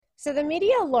So the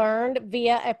media learned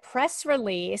via a press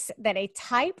release that a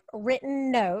typewritten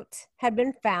note had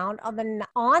been found on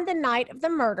the night of the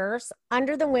murders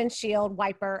under the windshield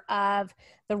wiper of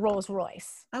the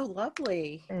Rolls-Royce. Oh,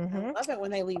 lovely. Mm-hmm. I love it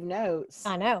when they leave notes.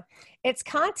 I know. Its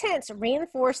contents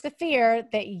reinforced the fear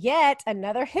that yet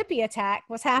another hippie attack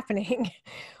was happening.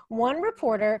 One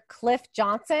reporter, Cliff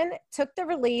Johnson, took the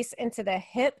release into the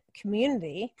hip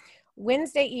community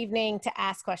Wednesday evening to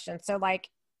ask questions. So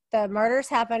the murders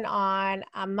happened on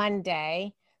a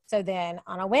Monday. So then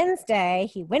on a Wednesday,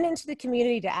 he went into the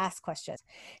community to ask questions.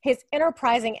 His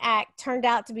enterprising act turned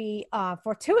out to be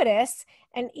fortuitous.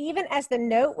 And even as the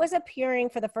note was appearing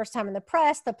for the first time in the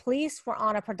press, the police were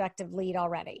on a productive lead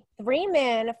already. 3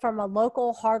 men from a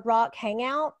local hard rock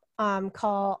hangout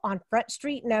call on Front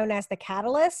Street known as the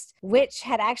Catalyst, which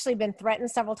had actually been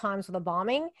threatened several times with a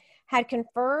bombing, had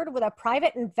conferred with a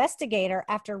private investigator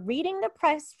after reading the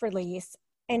press release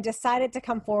and decided to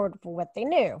come forward for what they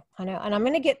knew. I know, and I'm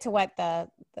going to get to what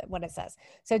what it says.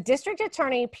 So District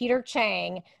Attorney Peter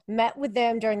Chang met with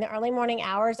them during the early morning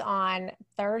hours on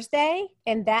Thursday.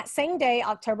 And that same day,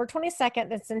 October 22nd,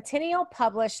 the Centennial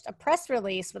published a press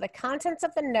release with the contents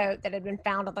of the note that had been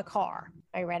found on the car.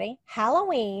 Are you ready?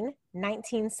 Halloween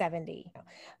 1970.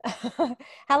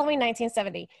 Halloween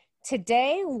 1970.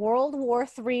 Today, World War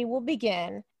III will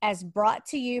begin as brought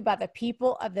to you by the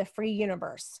people of the free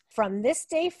universe. From this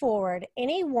day forward,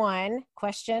 anyone,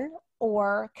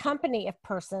 or company of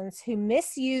persons who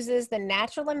misuses the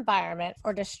natural environment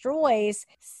or destroys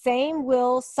same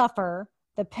will suffer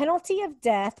the penalty of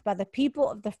death by the people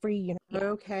of the free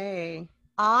universe. Okay.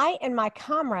 I and my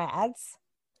comrades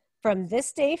from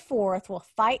this day forth will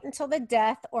fight until the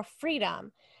death or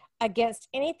freedom against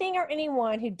anything or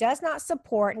anyone who does not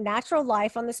support natural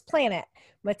life on this planet.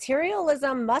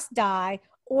 Materialism must die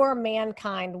or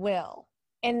mankind will.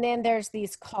 And then there's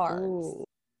these cards. Ooh.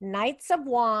 Knights of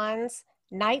Wands,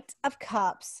 Knight of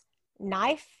Cups,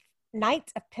 Knight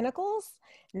of Pentacles,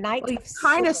 Knight of Swords.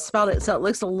 Kind of spelled it so it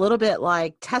looks a little bit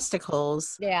like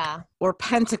testicles. Yeah. Or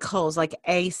pentacles, like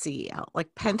ACL. Like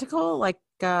pentacle, like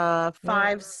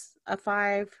fives, a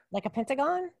 5. Like a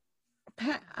pentagon?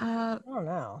 I don't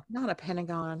know. Not a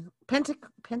pentagon.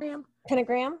 Pentagram?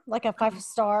 Pentagram, like a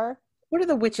 5-star. What do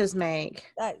the witches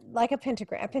make? Like a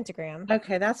pentagram.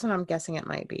 Okay, that's what I'm guessing it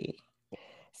might be.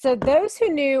 So those who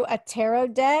knew a tarot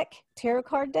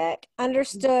card deck,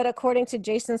 understood, according to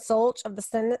Jason Solch of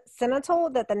the Sentinel,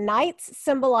 that the knights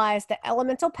symbolized the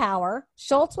elemental power.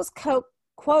 Schultz was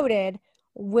quoted,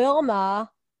 Wilma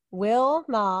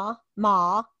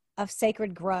of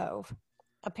Sacred Grove,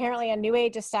 apparently a New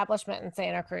Age establishment in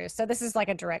Santa Cruz. So this is like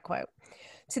a direct quote,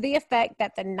 to the effect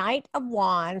that the Knight of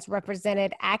Wands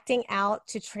represented acting out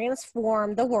to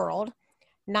transform the world.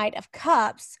 Knight of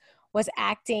Cups was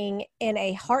acting in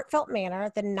a heartfelt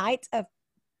manner. The Knight of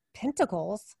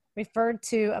Pentacles referred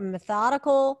to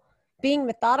being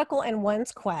methodical in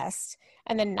one's quest.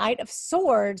 And the Knight of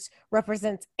Swords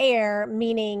represents air,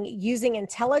 meaning using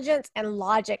intelligence and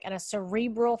logic in a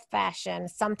cerebral fashion,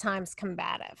 sometimes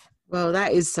combative. Well,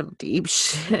 that is some deep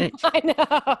shit. I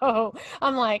know.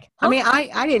 I'm like, I mean,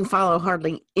 I didn't follow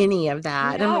hardly any of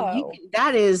that. No. I'm like,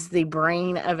 that is the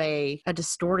brain of a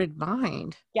distorted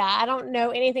mind. Yeah, I don't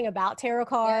know anything about tarot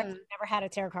cards. Yeah. Never had a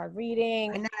tarot card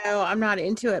reading. I know, I'm not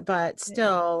into it, but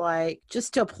still, like,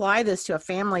 just to apply this to a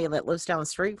family that lives down the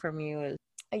street from you is...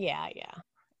 Yeah.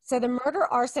 So the murder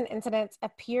arson incident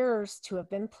appears to have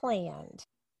been planned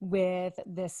with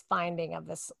this finding of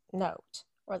this note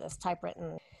or this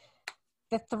typewritten.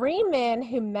 The 3 men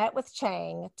who met with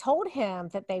Chang told him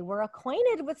that they were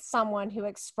acquainted with someone who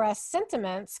expressed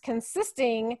sentiments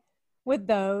consisting with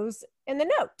those in the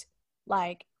note.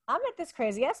 Like, I met this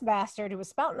crazy ass bastard who was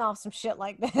spouting off some shit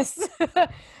like this.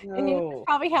 And you know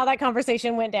probably how that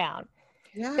conversation went down.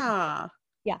 Yeah.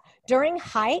 Yeah. During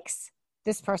hikes,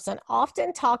 this person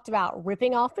often talked about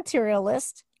ripping off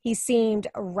materialists. He seemed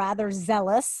rather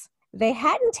zealous. They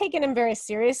hadn't taken him very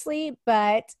seriously,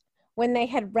 but when they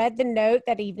had read the note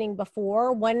that evening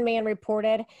before, one man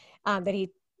reported that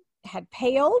he had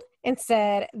paled and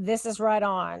said, "This is right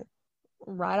on,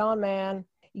 man."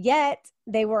 Yet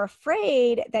they were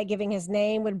afraid that giving his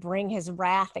name would bring his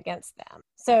wrath against them.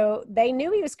 So they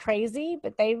knew he was crazy,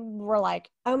 but they were like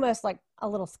almost like a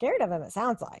little scared of him, it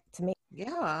sounds like to me.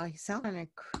 Yeah, he sounded kind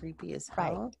of creepy as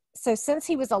hell. Right. So since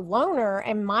he was a loner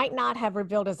and might not have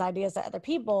revealed his ideas to other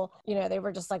people, you know, they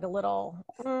were just like a little,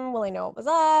 will he know it was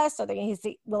us? Or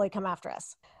will he come after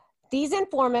us? These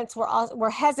informants were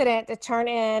hesitant to turn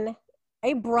in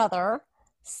a brother.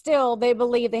 Still, they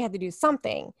believed they had to do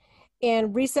something.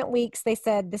 In recent weeks, they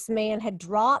said this man had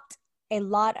dropped a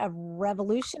lot of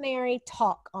revolutionary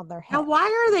talk on their Now, head. why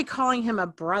are they calling him a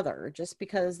brother? Just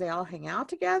because they all hang out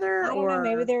together, I don't know.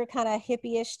 Maybe or they're kind of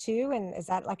hippie-ish too, and is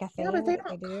that like a yeah, but thing they that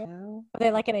they don't do? know. Are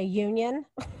they like in a union?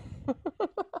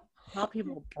 Call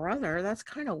people brother. That's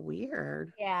kind of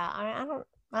weird. Yeah,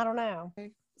 I don't know.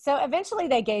 So eventually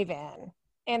they gave in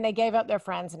and they gave up their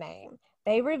friend's name.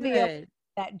 They revealed Good.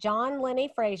 that John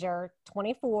Lenny Frazier,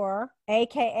 24,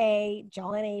 aka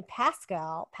John Lenny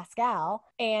Pascal,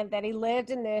 and that he lived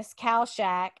in this cow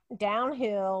shack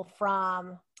downhill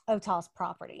from Otah's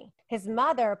property. His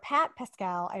mother, Pat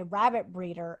Pascal, a rabbit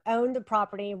breeder, owned the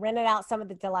property, rented out some of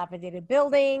the dilapidated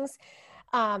buildings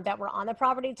that were on the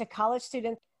property to college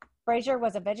students. Frazier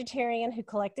was a vegetarian who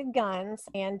collected guns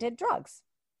and did drugs,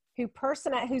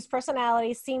 whose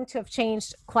personality seemed to have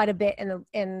changed quite a bit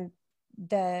in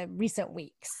the recent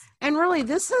weeks. And really,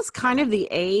 this is kind of the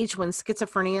age when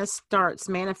schizophrenia starts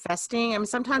manifesting. I mean,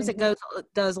 sometimes it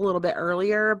does a little bit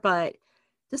earlier, but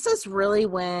this is really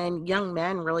when young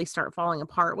men really start falling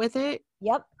apart with it.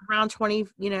 Yep. Around 20,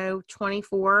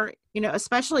 24,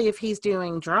 especially if he's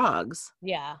doing drugs.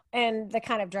 Yeah. And the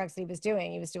kind of drugs he was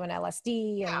doing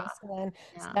LSD and mescaline.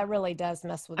 Yeah. So that really does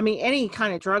mess with. I mean, any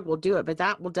kind of drug will do it, but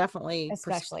that will definitely,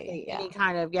 especially, any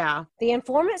kind of, The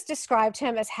informants described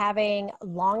him as having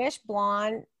long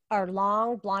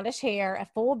blondish hair, a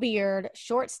full beard,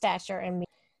 short stature, and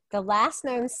the last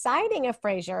known sighting of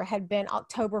Frazier had been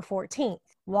October 14th,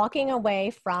 walking away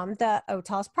from the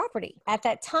Otah's property. At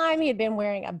that time, he had been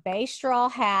wearing a beige straw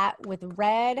hat with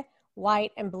red,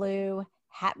 white, and blue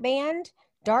hat band,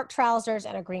 dark trousers,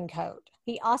 and a green coat.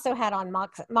 He also had on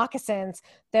moccasins,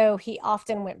 though he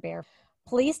often went bare.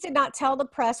 Police did not tell the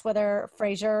press whether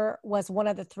Frazier was one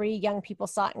of the 3 young people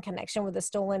sought in connection with the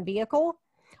stolen vehicle,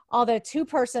 although 2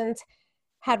 persons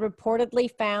had reportedly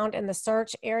found in the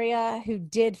search area who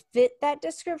did fit that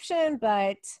description,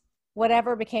 but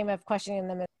whatever became of questioning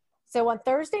them. So on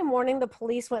Thursday morning, the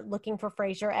police went looking for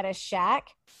Frazier at his shack.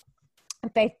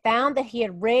 They found that he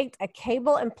had rigged a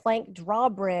cable and plank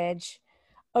drawbridge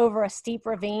over a steep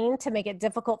ravine to make it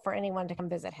difficult for anyone to come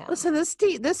visit him. Listen, this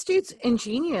dude's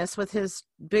ingenious with his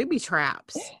booby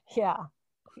traps. Yeah.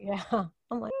 I'm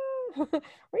like, were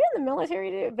you in the military,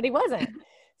 dude? But he wasn't.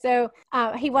 So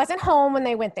he wasn't home when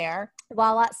they went there.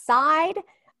 While outside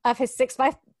of his 6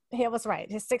 by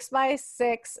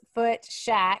 6 foot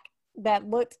shack that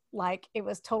looked like it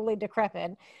was totally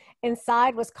decrepit,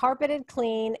 inside was carpeted,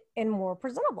 clean, and more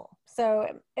presentable. So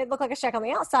it looked like a shack on the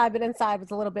outside, but inside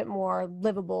was a little bit more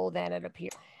livable than it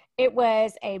appeared. It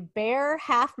was barely a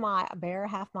half mile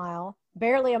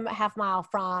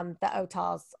from the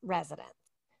Otah's residence.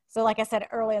 So like I said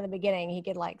early in the beginning, he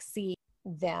could see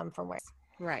them from where.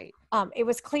 Right. It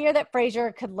was clear that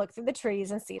Frazier could look through the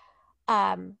trees and see.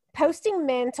 Posting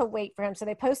men to wait for him. So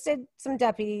they posted some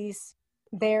deputies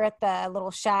there at the little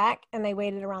shack, and they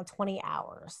waited around 20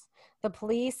 hours. The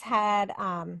police had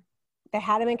him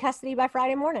in custody by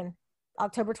Friday morning,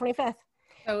 October 25th.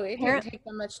 So it didn't take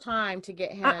them much time to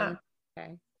get him.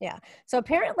 Okay. Yeah. So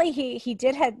apparently he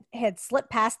had slipped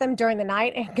past them during the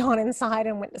night and gone inside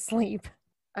and went to sleep.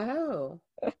 Oh.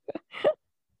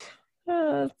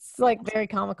 It's very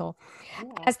comical.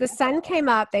 Yeah. As the sun came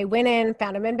up, they went in,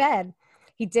 found him in bed.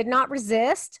 He did not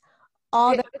resist.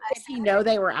 Did he know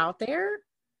they were out there?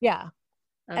 Yeah.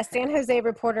 Okay. A San Jose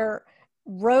reporter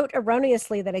wrote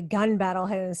erroneously that a gun battle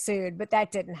had ensued, but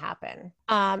that didn't happen.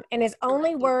 And his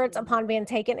only words upon being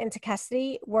taken into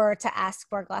custody were to ask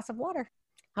for a glass of water.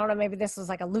 I don't know, maybe this was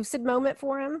a lucid moment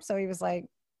for him. So he was like,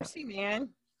 "Mercy, man."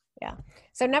 Yeah.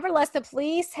 So nevertheless, the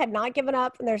police had not given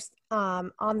up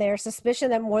on their suspicion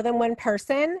that more than one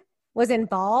person was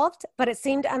involved, but it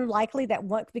seemed unlikely that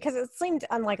one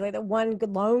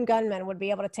lone gunman would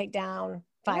be able to take down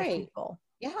 5 people.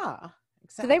 Yeah,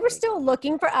 exactly. So they were still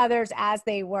looking for others as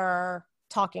they were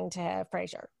talking to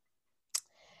Frazier.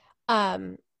 At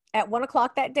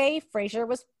 1:00 that day, Frazier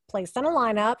was placed on a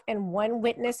lineup, and one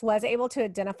witness was able to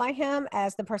identify him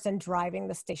as the person driving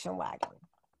the station wagon.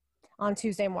 On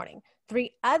Tuesday morning,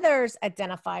 3 others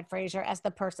identified Frazier as the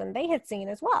person they had seen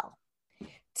as well.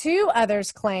 2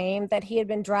 others claimed that he had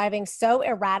been driving so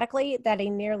erratically that he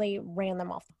nearly ran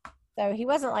them off. So he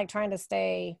wasn't trying to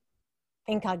stay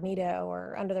incognito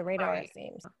or under the radar, It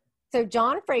seems. So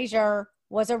John Frazier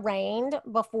was arraigned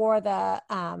before the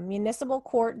municipal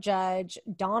court judge,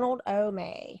 Donald O.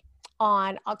 May,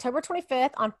 on October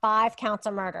 25th on 5 counts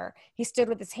of murder. He stood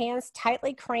with his hands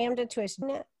tightly crammed into his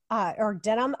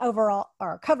denim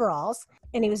coveralls,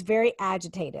 and he was very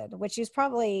agitated, which he was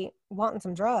probably wanting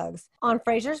some drugs. On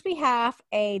Frazier's behalf,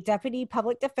 a deputy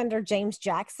public defender, James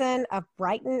Jackson of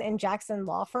Brighton and Jackson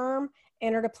law firm,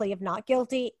 entered a plea of not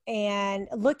guilty and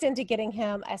looked into getting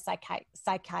him a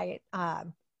psychiatric,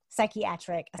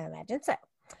 I imagine so.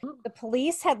 The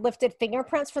police had lifted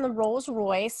fingerprints from the Rolls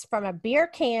Royce from a beer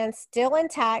can still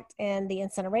intact in the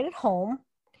incinerated home,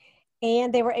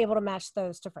 and they were able to match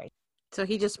those to Frazier. So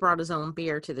he just brought his own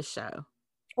beer to the show.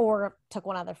 Or took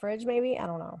one out of the fridge, maybe. I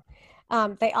don't know.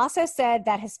 They also said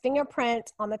that his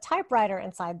fingerprint on the typewriter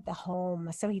inside the home.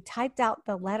 So he typed out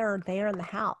the letter there in the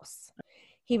house.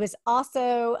 He was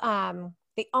also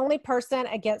the only person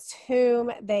against whom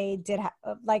they did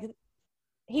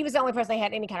he was the only person they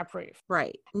had any kind of proof.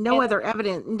 Right. No other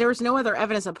evidence. There was no other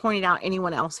evidence that pointed out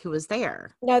anyone else who was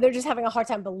there. No, they're just having a hard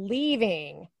time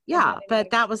believing. Yeah,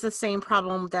 but that was the same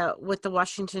problem that with the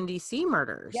Washington, D.C.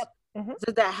 murders. Yep. Mm-hmm.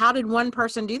 So that how did one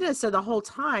person do this? So the whole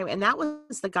time, and that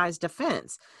was the guy's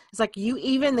defense. It's like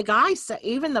even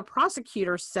the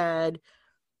prosecutor said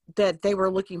that they were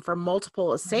looking for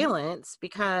multiple assailants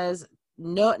because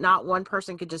not one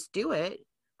person could just do it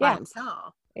by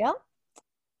himself. Yeah.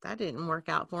 That didn't work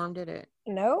out for him, did it?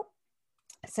 No.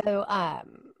 So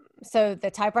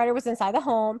the typewriter was inside the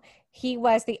home. He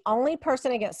was the only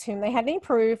person against whom they had any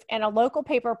proof, and a local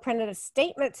paper printed a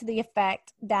statement to the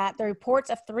effect that the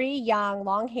reports of 3 young,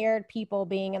 long-haired people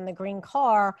being in the green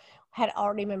car had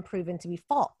already been proven to be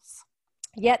false.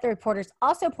 Yet the reporters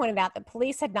also pointed out that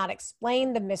police had not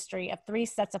explained the mystery of 3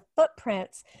 sets of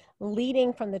footprints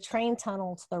leading from the train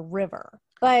tunnel to the river.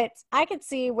 But I could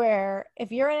see where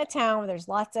if you're in a town where there's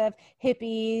lots of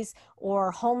hippies or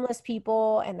homeless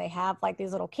people and they have like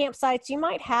these little campsites, you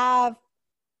might have,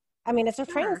 I mean, it's a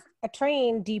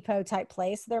train depot type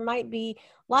place. There might be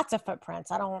lots of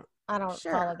footprints. I don't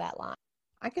follow that line.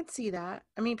 I could see that.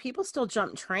 I mean, people still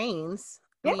jump trains.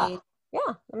 Yeah,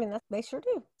 they sure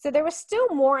do. So there was still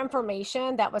more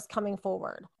information that was coming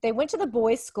forward. They went to the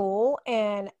boys' school,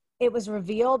 and it was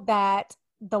revealed that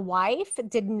the wife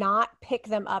did not pick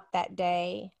them up that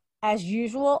day as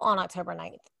usual on October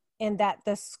 9th, and that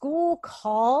the school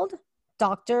called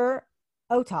Dr.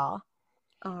 Otah,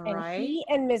 he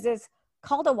and Mrs.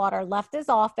 Calderwater left his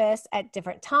office at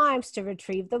different times to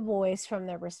retrieve the boys from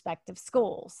their respective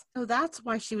schools. Oh, that's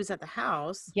why she was at the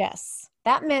house. Yes.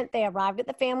 That meant they arrived at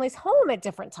the family's home at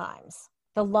different times.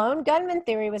 The lone gunman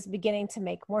theory was beginning to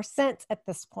make more sense at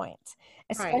this point,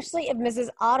 especially if Mrs.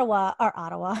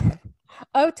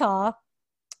 Otah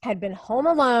had been home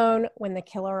alone when the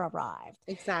killer arrived.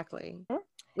 Exactly. Mm-hmm.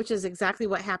 Which is exactly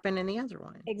what happened in the other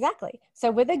one. Exactly. So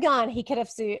with a gun, he could have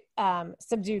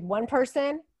subdued one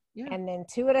person and then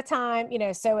 2 at a time.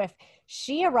 So if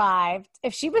she arrived,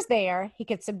 if she was there, he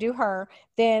could subdue her.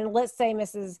 Then let's say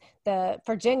the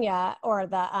Virginia or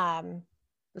the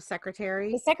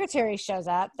secretary. The secretary shows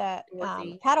up, the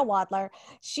paddle waddler.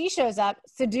 She shows up,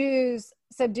 subdues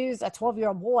a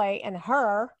 12-year-old boy and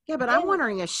her. Yeah, but I'm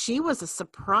wondering if she was a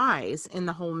surprise in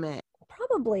the whole mix.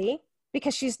 Probably,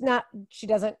 because she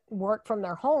doesn't work from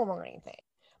their home or anything.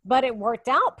 But it worked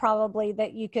out probably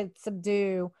that you could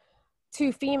subdue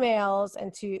 2 females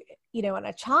and and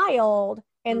a child.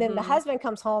 And then the husband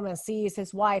comes home and sees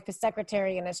his wife, his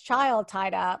secretary, and his child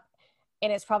tied up.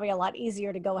 And it's probably a lot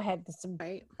easier to go ahead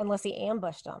unless he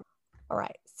ambushed them. All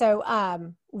right. So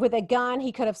with a gun,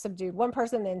 he could have subdued one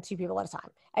person, then 2 people at a time.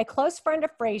 A close friend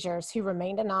of Frazier's, who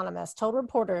remained anonymous, told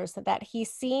reporters that he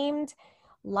seemed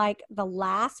like the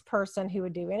last person who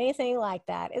would do anything like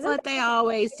that. Isn't what they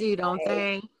always do, don't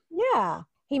they? Yeah.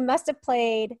 He must have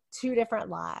played 2 different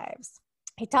lives.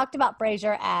 He talked about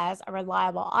Frazier as a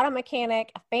reliable auto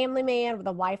mechanic, a family man with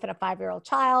a wife and a 5-year-old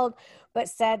child, but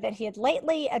said that he had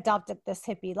lately adopted this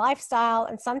hippie lifestyle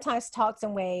and sometimes talks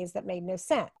in ways that made no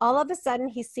sense. All of a sudden,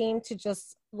 he seemed to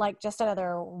just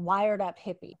another wired up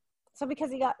hippie. So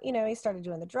because he got, he started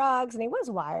doing the drugs and he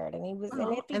was wired and he was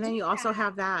and then you also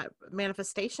have that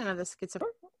manifestation of the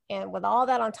schizophrenia. And with all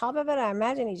that on top of it, I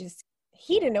imagine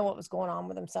he didn't know what was going on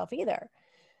with himself either.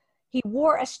 He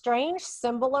wore a strange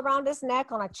symbol around his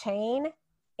neck on a chain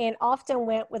and often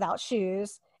went without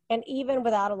shoes and even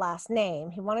without a last name.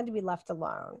 He wanted to be left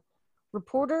alone.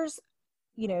 Reporters,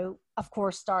 of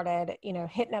course, started,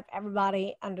 hitting up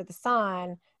everybody under the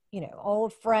sun,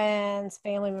 old friends,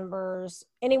 family members,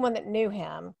 anyone that knew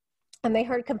him. And they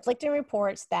heard conflicting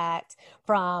reports that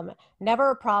from never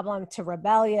a problem to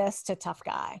rebellious to tough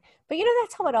guy. But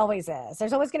that's how it always is.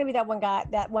 There's always going to be that one guy,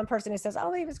 that one person who says,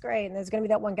 oh, he was great. And there's going to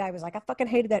be that one guy who was like, I fucking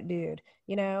hated that dude.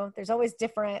 There's always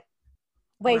different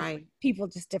ways people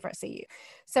just different see you.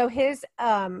 So his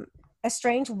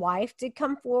estranged wife did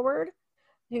come forward,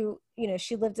 who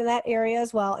she lived in that area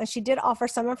as well. And she did offer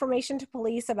some information to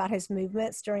police about his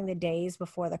movements during the days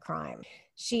before the crime.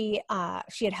 She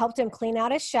had helped him clean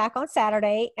out his shack on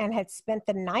Saturday and had spent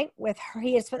the night with her.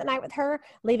 He had spent the night with her,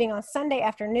 leaving on Sunday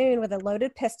afternoon with a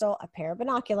loaded pistol, a pair of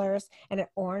binoculars, and an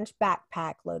orange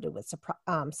backpack loaded with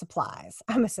supplies.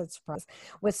 I almost said surprise,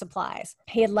 with supplies.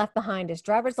 He had left behind his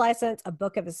driver's license, a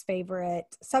book of his favorite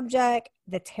subject,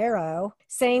 the tarot,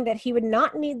 saying that he would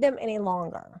not need them any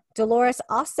longer. Dolores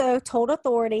also told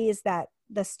authorities that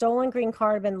the stolen green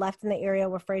card had been left in the area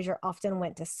where Frazier often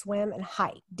went to swim and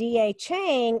hike. D.A.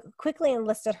 Chang quickly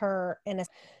enlisted her in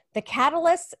the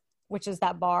Catalyst, which is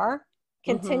that bar,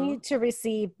 continued to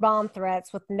receive bomb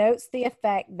threats with notes to the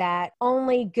effect that the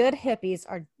only good hippies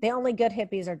are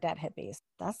dead hippies.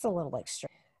 That's a little extreme.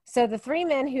 So the three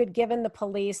men who had given the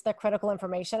police the critical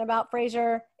information about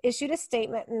Frazier issued a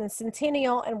statement in the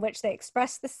Centennial in which they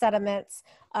expressed the sentiments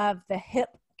of the hip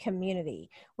community.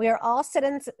 We are all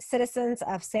citizens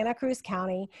of Santa Cruz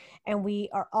County, and we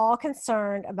are all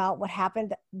concerned about what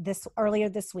happened earlier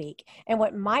this week and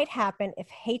what might happen if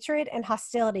hatred and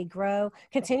hostility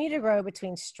continue to grow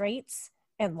between straights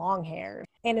and long hairs.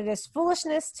 And it is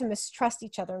foolishness to mistrust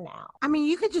each other now. I mean,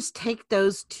 you could just take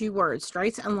those two words,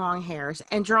 straights and long hairs,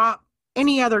 and drop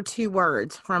any other two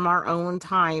words from our own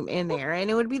time in there,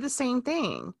 and it would be the same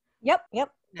thing. Yep.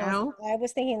 No? I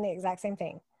was thinking the exact same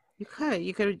thing.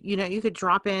 You could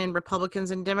drop in Republicans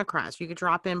and Democrats. You could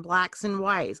drop in blacks and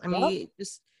whites. I mean,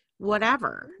 just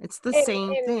whatever. It's the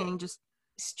same thing. Just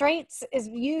straights is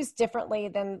used differently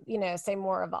than, say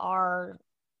more of our.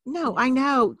 No, I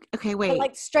know. Okay, wait.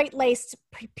 Like straight-laced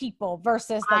people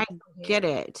versus. I get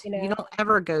it. You don't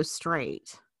ever go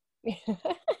straight.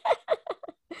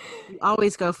 You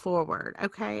always go forward.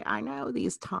 Okay, I know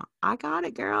these I got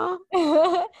it, girl.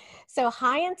 So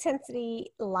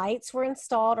high-intensity lights were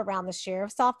installed around the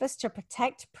sheriff's office to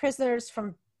protect prisoners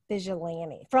from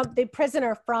vigilante,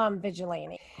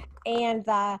 and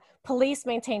the police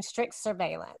maintained strict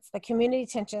surveillance. The community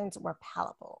tensions were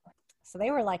palpable. So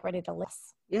they were like ready to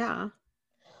list. Yeah.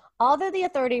 Although the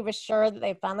authority was sure that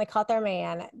they finally caught their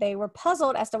man, they were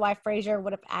puzzled as to why Frazier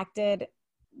would have acted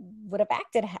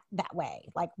that way.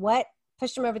 Like, what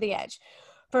pushed him over the edge?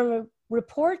 From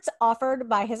reports offered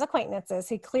by his acquaintances,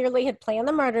 he clearly had planned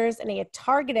the murders, and he had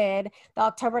targeted the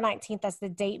October 19th as the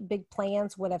date big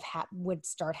plans would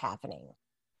start happening.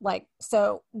 Like,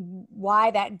 so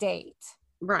why that date?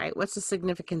 Right. What's the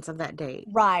significance of that date?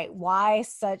 Right. Why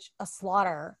such a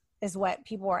slaughter is what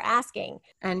people were asking.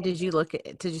 And did you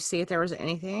see if there was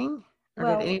anything? Or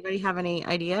did anybody have any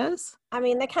ideas? I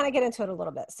mean, they kind of get into it a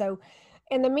little bit. So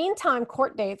in the meantime,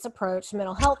 court dates approached.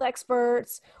 Mental health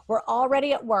experts were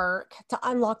already at work to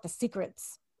unlock the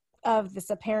secrets of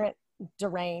this apparent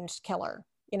deranged killer.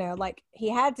 Like, he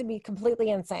had to be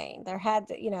completely insane. There has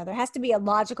to be a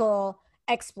logical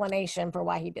explanation for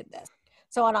why he did this.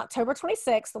 So on October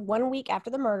 26th, 1 week after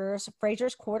the murders,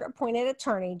 Frazier's court-appointed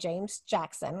attorney, James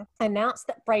Jackson, announced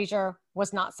that Frazier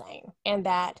was not sane and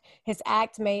that his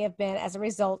act may have been as a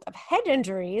result of head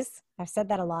injuries. I've said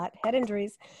that a lot, head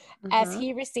injuries, as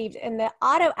he received in the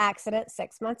auto accident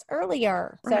 6 months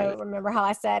earlier. So remember how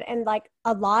I said, and like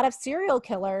a lot of serial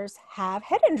killers have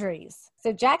head injuries.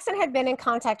 So Jackson had been in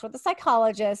contact with the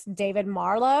psychologist, David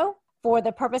Marlowe, for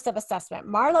the purpose of assessment.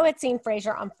 Marlowe had seen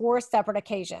Frazier on 4 separate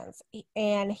occasions,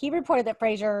 and he reported that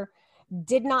Frazier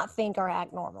did not think or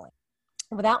act normally.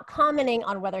 Without commenting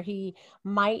on whether this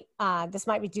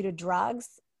might be due to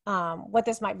drugs, what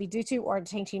this might be due to, or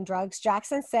taking drugs,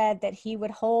 Jackson said that he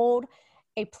would hold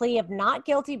a plea of not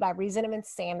guilty by reason of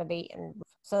insanity. And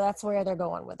so that's where they're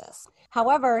going with this.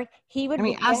 However, he would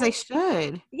as they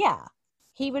should. Yeah.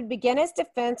 He would begin his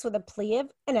defense with a plea of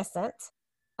innocence,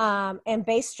 and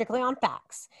based strictly on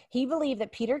facts. He believed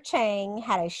that Peter Chang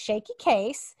had a shaky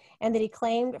case and that he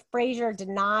claimed Frazier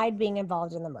denied being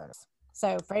involved in the murders.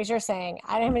 So Frazier saying,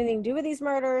 I didn't have anything to do with these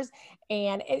murders.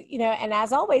 And, and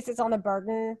as always, it's on the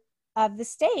burden of the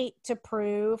state to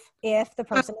prove if the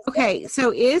person is guilty.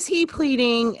 So is he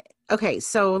pleading? Okay,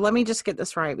 so let me just get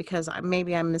this right, because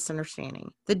maybe I'm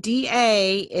misunderstanding. The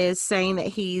DA is saying that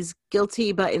he's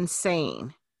guilty but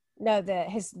insane. No,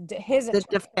 his the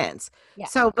defense. Yeah.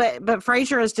 So, but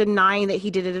Frazier is denying that he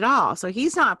did it at all. So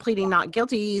he's not pleading not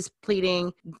guilty. He's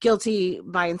pleading guilty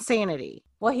by insanity.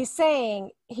 Well, he's saying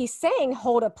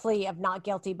hold a plea of not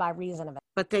guilty by reason of it.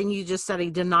 But then you just said he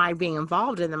denied being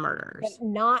involved in the murders. But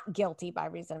not guilty by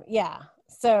reason of it. Yeah.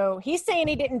 So he's saying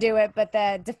he didn't do it, but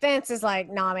the defense is like,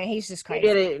 nah, man, he's just crazy.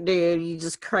 You did it, dude. You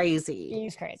just crazy.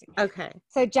 He's crazy. Okay.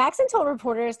 So Jackson told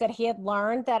reporters that he had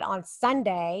learned that on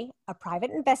Sunday, a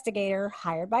private investigator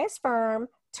hired by his firm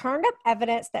turned up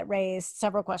evidence that raised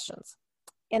several questions.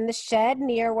 In the shed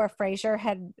near where Frazier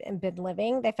had been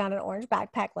living, they found an orange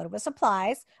backpack loaded with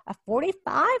supplies, a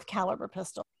 .45 caliber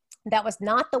pistol. That was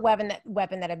not the weapon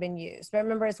that had been used. But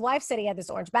remember, his wife said he had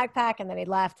this orange backpack and then he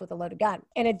left with a loaded gun.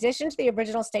 In addition to the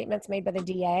original statements made by the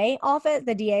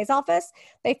DA's office,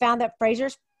 they found that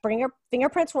Frazier's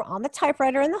fingerprints were on the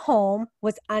typewriter in the home,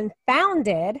 was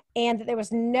unfounded, and that there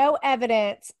was no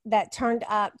evidence that turned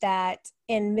up that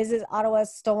in Mrs.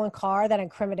 Ottawa's stolen car that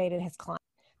incriminated his client.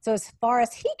 So as far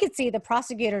as he could see, the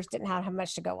prosecutors didn't have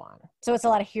much to go on. So it's a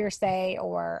lot of hearsay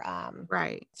or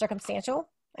circumstantial,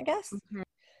 I guess. Mm-hmm.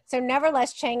 So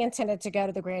nevertheless, Chang intended to go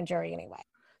to the grand jury anyway.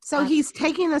 So he's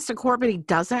taking this to court, but he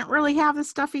doesn't really have the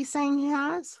stuff he's saying he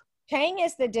has? Chang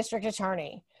is the district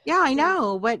attorney. Yeah, I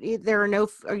know. But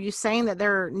are you saying that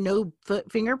there are no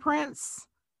fingerprints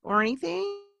or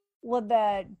anything? Well,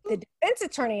 the defense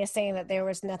attorney is saying that there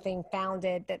was nothing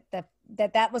founded,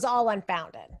 that was all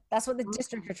unfounded. That's what the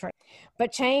district attorney.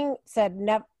 But Chang said,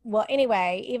 no. Well,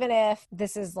 anyway, even if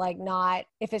this is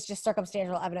if it's just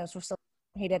circumstantial evidence,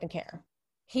 he didn't care.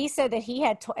 He said that he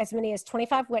had as many as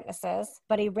 25 witnesses,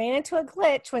 but he ran into a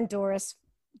glitch when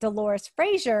Dolores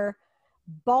Frazier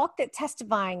balked at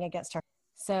testifying against her.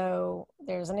 So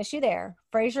there's an issue there.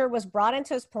 Frazier was brought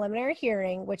into his preliminary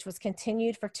hearing, which was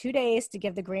continued for 2 days to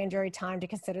give the grand jury time to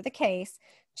consider the case.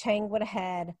 Chang went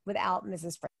ahead without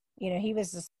Mrs. Frazier. He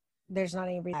was just, there's not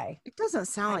any reason. It doesn't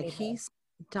sound like he's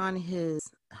done his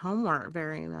homework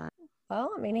very much. Well,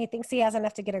 he thinks he has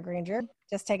enough to get a grand jury,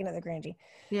 just taking it to the grand jury.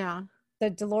 Yeah. So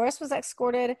Dolores was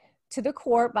escorted to the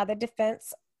court by the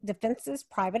defense's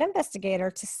private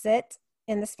investigator to sit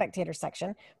in the spectator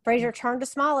section. Frazier turned to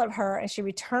smile at her, and she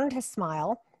returned his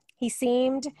smile. He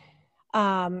seemed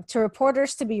to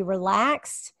reporters to be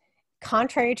relaxed,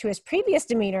 contrary to his previous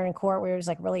demeanor in court, where he was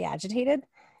really agitated.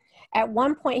 At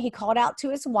one point, he called out to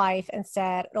his wife and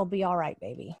said, "It'll be all right,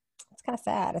 baby." It's kind of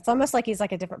sad. It's almost like he's a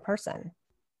different person.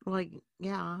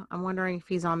 Yeah, I'm wondering if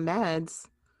he's on meds.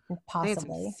 Possibly. They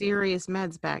had some serious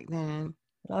meds back then.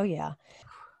 Oh, yeah.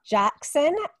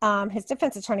 Jackson, his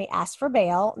defense attorney, asked for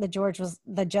bail. The judge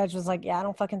was like, "Yeah, I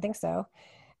don't fucking think so,"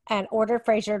 and ordered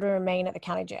Frazier to remain at the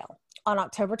county jail. On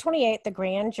October 28th, the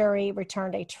grand jury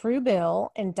returned a true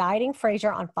bill indicting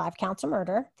Frazier on 5 counts of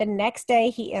murder. The next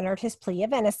day, he entered his plea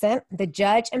of innocent. The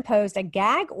judge imposed a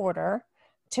gag order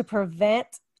to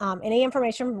prevent any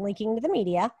information from leaking to the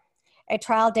media. A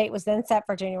trial date was then set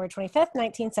for January 25th,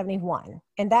 1971,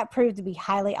 and that proved to be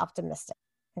highly optimistic.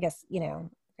 I guess,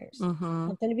 there's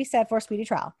something to be said for a speedy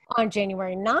trial. On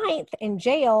January 9th, in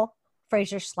jail,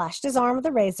 Frazier slashed his arm with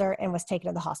a razor and was taken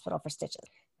to the hospital for stitches.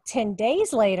 10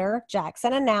 days later,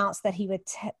 Jackson announced that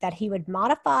he would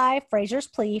modify Frazier's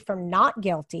plea from not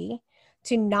guilty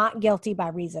to not guilty by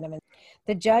reason of insanity.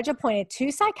 The judge appointed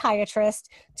 2 psychiatrists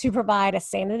to provide a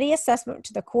sanity assessment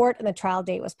to the court, and the trial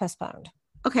date was postponed.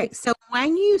 Okay, so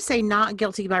when you say not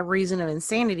guilty by reason of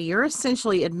insanity, you're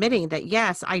essentially admitting that,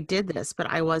 yes, I did this, but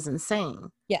I was insane.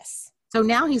 Yes. So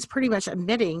now he's pretty much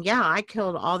admitting, yeah, I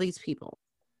killed all these people.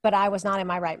 But I was not in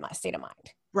my right state of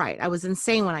mind. Right. I was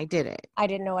insane when I did it. I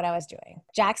didn't know what I was doing.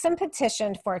 Jackson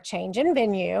petitioned for a change in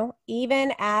venue,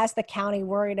 even as the county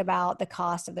worried about the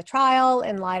cost of the trial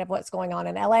in light of what's going on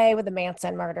in LA with the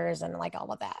Manson murders and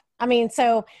all of that.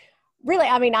 So really,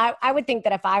 I would think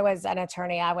that if I was an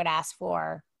attorney, I would ask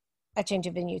for a change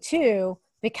of venue too,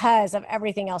 because of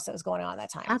everything else that was going on at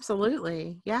that time.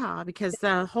 Absolutely. Yeah. Because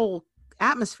the whole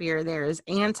atmosphere there is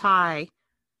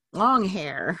anti-long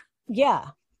hair. Yeah.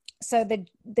 So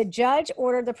the judge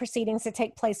ordered the proceedings to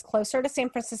take place closer to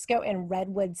San Francisco in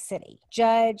Redwood City.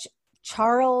 Judge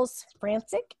Charles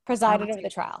Frazier presided over the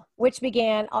trial, which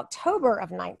began October of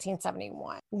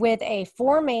 1971 with a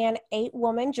 4-man,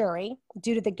 8-woman jury.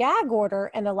 Due to the gag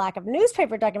order and the lack of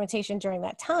newspaper documentation during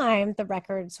that time, the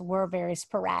records were very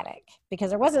sporadic because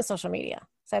there wasn't social media.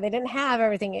 So they didn't have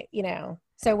everything,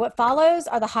 So what follows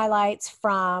are the highlights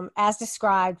from as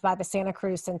described by the Santa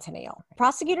Cruz Centennial.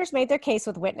 Prosecutors made their case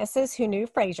with witnesses who knew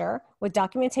Frazier with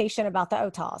documentation about the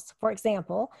Otas. For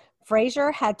example,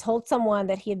 Frazier had told someone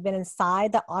that he had been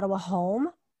inside the Ottawa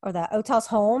home or the Otas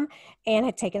home and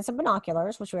had taken some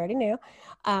binoculars, which we already knew.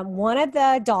 One of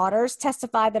the daughters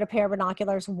testified that a pair of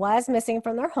binoculars was missing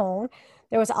from their home.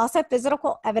 There was also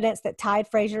physical evidence that tied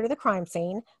Frazier to the crime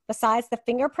scene. Besides the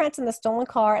fingerprints in the stolen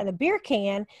car and the beer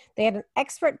can, they had an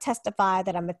expert testify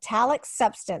that a metallic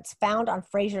substance found on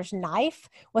Frazier's knife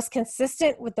was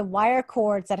consistent with the wire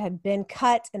cords that had been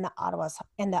cut in the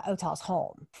Otas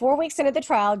home. 4 weeks into the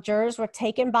trial, jurors were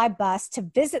taken by bus to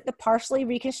visit the partially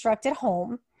reconstructed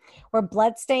home, where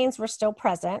bloodstains were still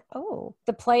present. Oh,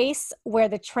 the place where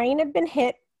the train had been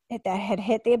hit that had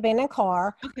hit the abandoned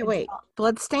car. Okay, wait.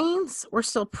 Bloodstains were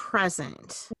still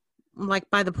present, like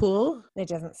by the pool? It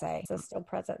doesn't say. So still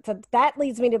present. So that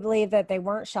leads me to believe that they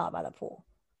weren't shot by the pool.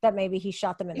 That maybe he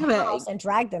shot them in the house and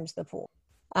dragged them to the pool.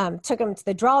 Took him to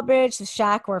the drawbridge, the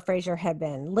shack where Frazier had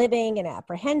been living and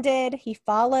apprehended. He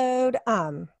followed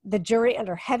the jury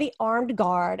under heavy armed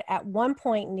guard. At one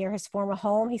point near his former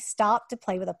home, he stopped to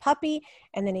play with a puppy,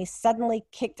 and then he suddenly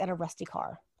kicked at a rusty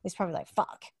car. He's probably like,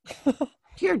 fuck.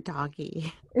 Dear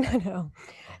doggy. No.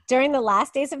 During the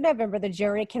last days of November, the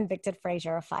jury convicted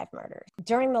Frazier of 5 murders.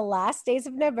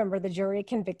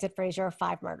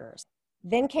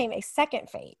 Then came a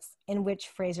second phase in which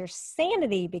Frazier's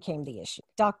sanity became the issue.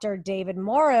 Dr. David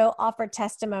Morrow offered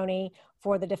testimony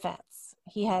for the defense.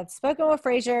 He had spoken with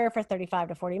Frazier for 35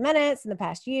 to 40 minutes in the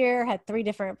past year, had 3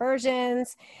 different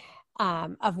versions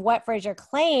of what Frazier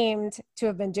claimed to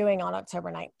have been doing on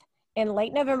October 9th. In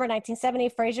late November 1970,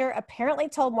 Frazier apparently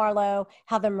told Marlowe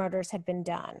how the murders had been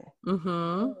done.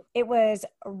 Mm-hmm. It was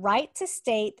right to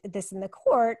state this in the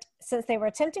court, since they were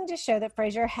attempting to show that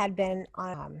Frazier had been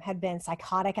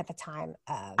psychotic at the time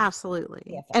of.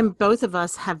 Absolutely. And both of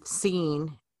us have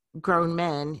seen grown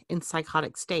men in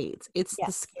psychotic states. It's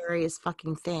the scariest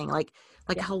fucking thing. Like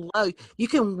hello, you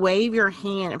can wave your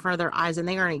hand in front of their eyes and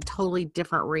they are in a totally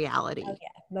different reality. Oh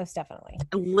yeah, most definitely.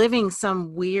 Living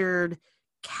some weird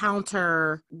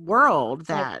counter world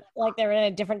that like they're in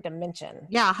a different dimension.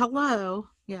 Yeah, hello.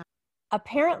 Yeah.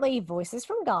 Apparently, voices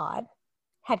from God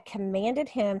had commanded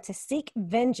him to seek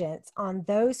vengeance on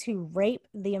those who rape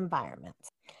the environment.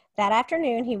 That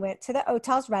afternoon, he went to the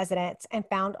Otah's residence and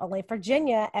found only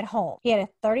Virginia at home. He had a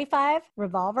 35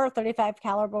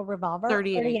 caliber revolver.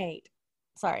 38.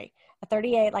 Sorry, a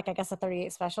 38, like I guess a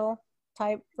 38 special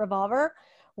type revolver,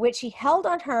 which he held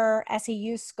on her as he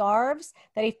used scarves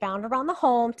that he found around the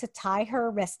home to tie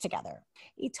her wrists together.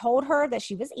 He told her that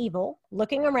she was evil.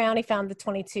 Looking around, he found the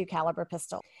 22 caliber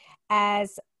pistol.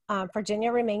 As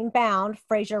Virginia remained bound,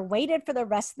 Frazier waited for the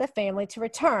rest of the family to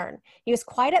return. He was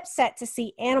quite upset to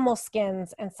see animal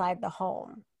skins inside the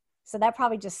home. So that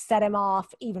probably just set him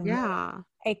off even more.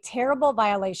 A terrible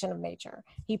violation of nature.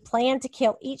 He planned to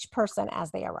kill each person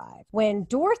as they arrived. When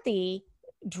Dorothy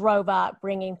drove up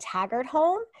bringing Taggart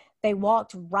home, they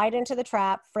walked right into the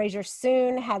trap. Frazier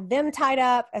soon had them tied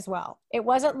up as well. It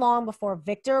wasn't long before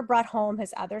Victor brought home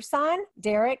his other son,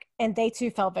 Derek, and they too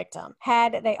fell victim.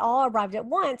 Had they all arrived at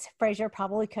once, Frazier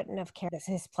probably couldn't have carried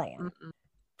his plan. Mm-mm.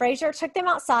 Frazier took them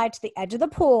outside to the edge of the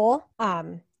pool.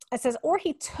 It says, or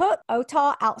he took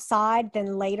Otah outside,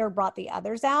 then later brought the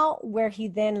others out, where he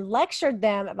then lectured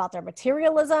them about their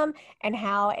materialism and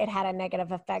how it had a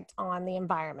negative effect on the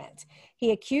environment.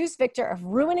 He accused Victor of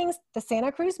ruining the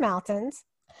Santa Cruz Mountains.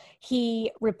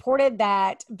 He reported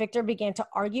that Victor began to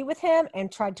argue with him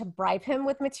and tried to bribe him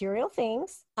with material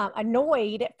things.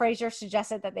 Annoyed, Frazier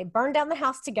suggested that they burn down the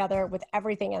house together with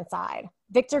everything inside.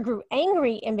 Victor grew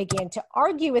angry and began to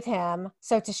argue with him.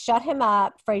 So to shut him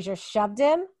up, Frazier shoved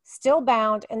him, still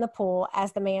bound, in the pool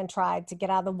as the man tried to get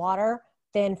out of the water.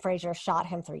 Then Frazier shot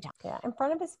him 3 times. Yeah, in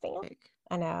front of his family.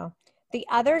 I know. The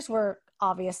others were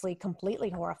obviously completely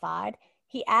horrified.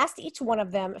 He asked each one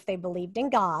of them if they believed in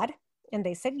God, and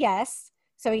they said yes.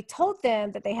 So he told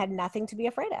them that they had nothing to be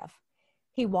afraid of.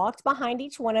 He walked behind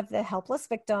each one of the helpless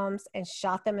victims and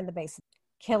shot them in the base,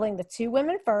 killing the 2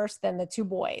 women first, then the 2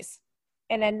 boys.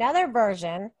 In another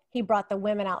version, he brought the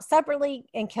women out separately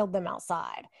and killed them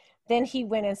outside. Then he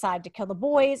went inside to kill the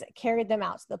boys, carried them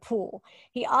out to the pool.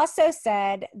 He also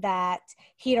said that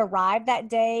he'd arrived that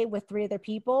day with 3 other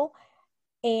people,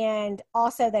 and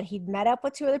also that he'd met up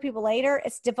with 2 other people later.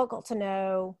 It's difficult to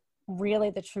know really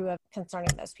the truth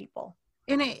concerning those people.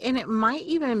 And it might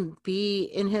even be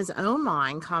in his own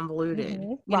mind convoluted.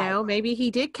 Mm-hmm. You know, maybe he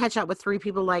did catch up with 3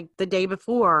 people like the day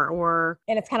before,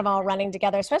 and it's kind of all running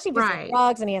together, especially if he's on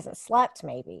drugs and he hasn't slept,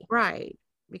 maybe. Right.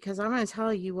 Because I'm going to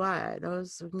tell you what,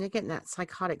 when they get in that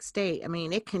psychotic state, I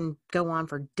mean, it can go on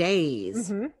for days.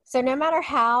 Mm-hmm. So no matter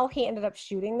how he ended up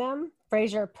shooting them,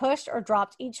 Frazier pushed or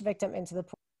dropped each victim into the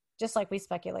pool, just like we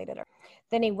speculated.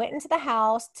 Then he went into the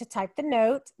house to type the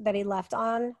note that he left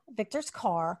on Victor's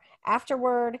car.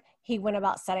 Afterward, he went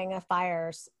about setting the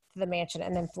fires to the mansion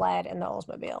and then fled in the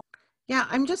Oldsmobile. Yeah,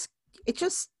 it's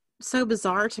just so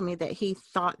bizarre to me that he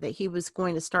thought that he was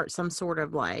going to start some sort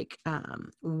of like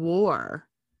war.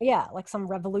 Yeah, like some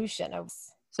revolution.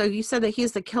 So you said that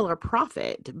he's the killer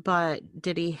prophet, but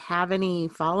did he have any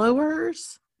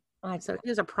followers? So he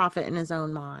was a prophet in his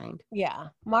own mind. Yeah.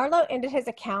 Marlowe ended his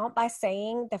account by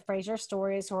saying the Frazier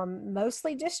stories were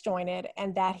mostly disjointed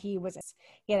and that he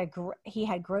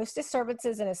had gross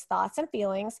disturbances in his thoughts and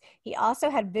feelings. He also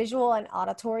had visual and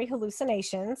auditory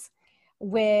hallucinations.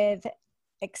 with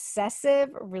excessive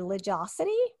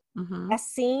religiosity, Mm-hmm. as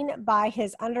seen by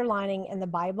his underlining in the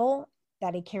Bible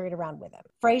that he carried around with him.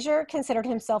 Frazier considered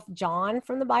himself John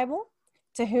from the Bible,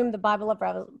 to whom the Bible of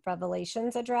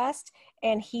Revelations addressed,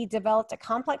 and he developed a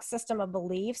complex system of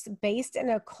beliefs based in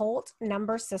occult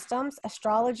number systems,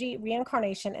 astrology,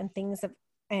 reincarnation,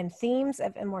 and themes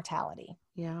of immortality.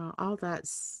 Yeah, all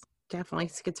that's definitely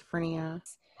schizophrenia.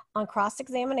 On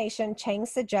cross-examination, Chang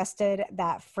suggested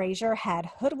that Frazier had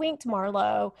hoodwinked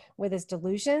Marlowe with his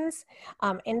delusions,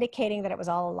 indicating that it was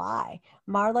all a lie.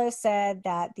 Marlowe said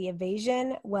that the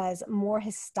evasion was more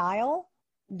his style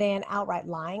than outright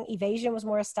lying. Evasion was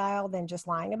more a style than just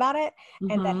lying about it,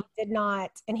 and that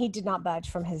Mm-hmm. he did not budge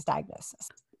from his diagnosis.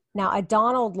 Now, a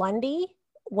Donald Lundy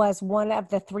was one of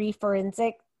the 3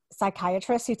 forensic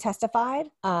psychiatrists who testified,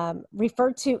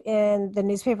 referred to in the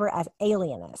newspaper as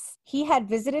alienists. He had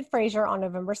visited Frazier on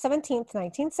November 17th,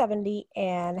 1970,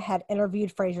 and had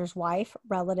interviewed Frazier's wife,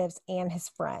 relatives, and his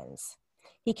friends.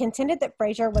 He contended that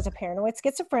Frazier was a paranoid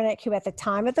schizophrenic who at the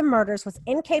time of the murders was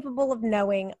incapable of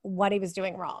knowing what he was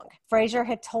doing wrong. Frazier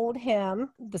had told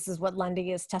him, this is what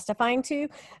Lundy is testifying to,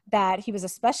 that he was a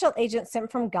special agent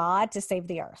sent from God to save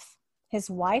the earth. His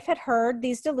wife had heard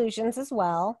these delusions as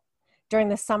well during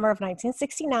the summer of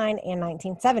 1969 and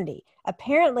 1970.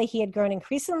 Apparently, he had grown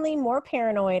increasingly more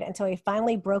paranoid until he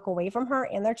finally broke away from her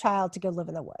and their child to go live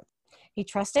in the woods. He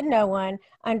trusted no one.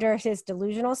 Under his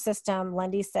delusional system,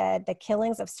 Lundy said the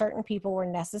killings of certain people were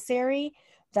necessary,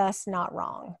 thus not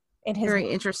wrong. Very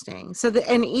interesting. So,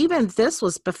 and even this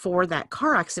was before that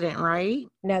car accident, right?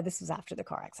 No, this was after the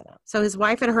car accident. So his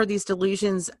wife had heard these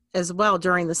delusions as well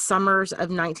during the summers of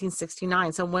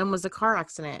 1969. So when was the car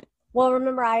accident? Well,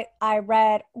 remember, I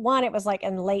read one, it was like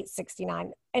in late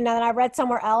 69. And then I read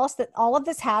somewhere else that all of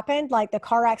this happened, like the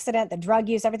car accident, the drug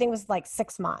use, everything was like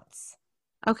 6 months.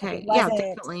 Okay. Yeah,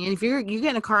 definitely. And if you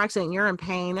get in a car accident and you're in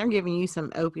pain, they're giving you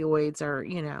some opioids or,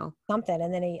 something.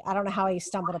 And then I don't know how he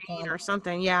stumbled upon or it.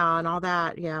 something. Yeah. And all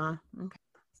that. Yeah. Okay.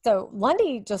 So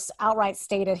Lundy just outright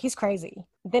stated he's crazy.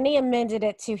 Then he amended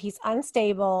it to he's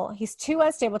unstable. He's too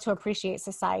unstable to appreciate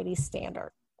society's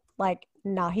standard. Like,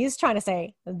 no, he's trying to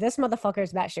say this motherfucker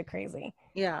is batshit crazy.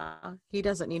 Yeah. He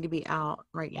doesn't need to be out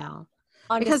right now.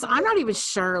 Because I'm not even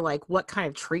sure like what kind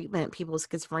of treatment people with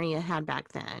schizophrenia had back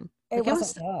then. It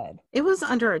wasn't good. It was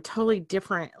under a totally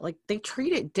different, like they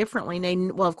treat it differently.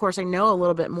 Well, of course I know a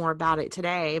little bit more about it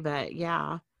today, but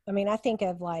yeah. I mean, I think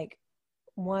of like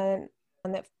one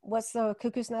that, what's the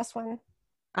Cuckoo's Nest one?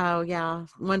 Oh yeah.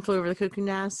 One Flew Over the Cuckoo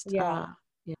Nest. Yeah.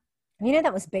 Yeah.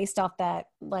 That was based off that,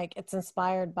 like it's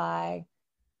inspired by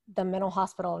the mental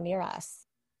hospital near us.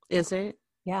 Is it?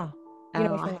 Yeah. You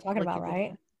know what I'm talking about,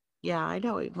 right? Yeah, I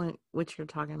know what you're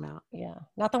talking about. Yeah.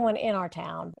 Not the one in our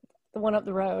town, the one up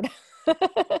the road.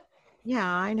 Yeah,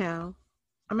 I know.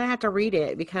 I'm gonna have to read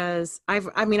it because I've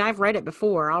read it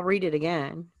before. I'll read it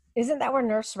again. Isn't that where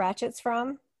Nurse Ratchet's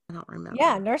from? I don't remember.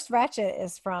 Yeah, Nurse Ratchet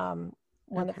is from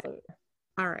One Okay. That Flew.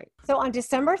 All right. So on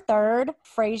December 3rd,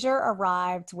 Frazier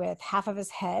arrived with half of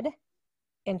his head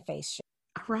in face shape.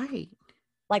 All right.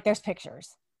 Like there's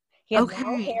pictures. He had Okay.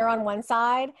 long hair on one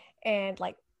side and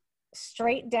like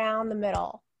straight down the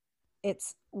middle.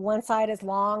 It's one side is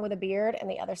long with a beard and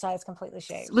the other side is completely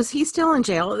shaved. Was he still in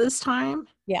jail at this time?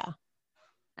 Yeah.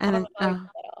 And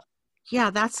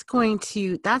yeah, that's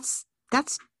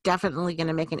definitely going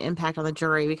to make an impact on the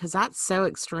jury because that's so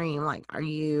extreme. Like,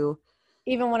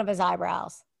 even one of his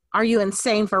eyebrows? Are you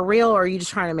insane for real, or are you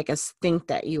just trying to make us think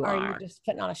that you are? Are you just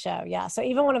putting on a show? Yeah. So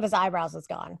even one of his eyebrows is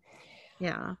gone.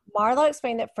 Yeah. Marlowe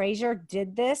explained that Frazier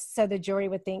did this so the jury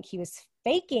would think he was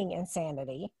faking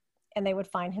insanity and they would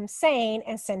find him sane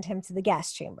and send him to the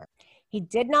gas chamber. He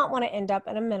did not want to end up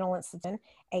in a mental institution,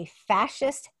 a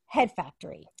fascist head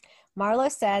factory. Marlowe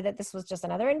said that this was just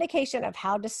another indication of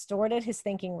how distorted his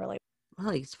thinking really was.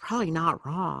 Well, he's probably not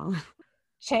wrong.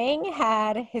 Chang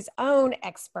had his own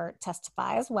expert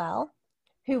testify as well,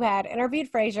 who had interviewed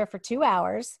Frazier for 2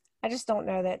 hours. I just don't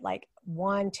know that like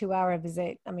 1 2-hour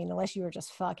visit. I mean, unless you were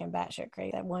just fucking batshit crazy,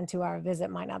 that 1 2-hour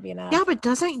visit might not be enough. Yeah, but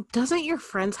doesn't your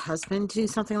friend's husband do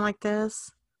something like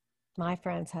this? My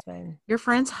friend's husband. Your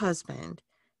friend's husband,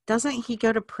 doesn't he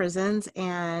go to prisons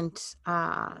and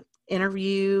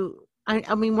interview?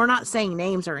 I mean, we're not saying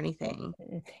names or anything.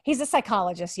 He's a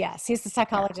psychologist. Yes, he's the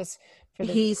psychologist for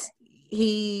the.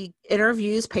 He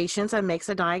interviews patients and makes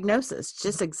a diagnosis,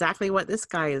 just exactly what this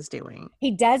guy is doing.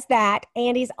 He does that,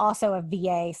 and he's also a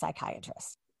VA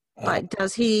psychiatrist. But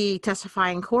does he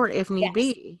testify in court if need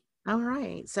be? All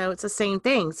right. So it's the same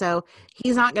thing. So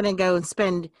he's not going to go and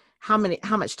spend how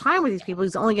much time with these people.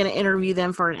 He's only going to interview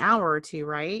them for an hour or two,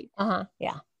 right?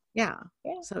 Yeah. Yeah.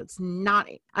 Yeah. So it's not,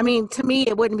 I mean, to me,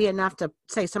 it wouldn't be enough to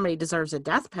say somebody deserves a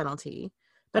death penalty.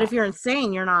 But if Right. you're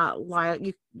insane, you're not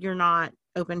you're not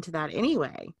open to that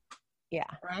anyway. Yeah.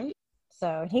 Right?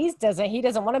 So he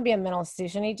doesn't want to be in a mental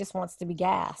institution. He just wants to be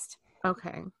gassed.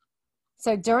 Okay.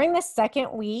 So during the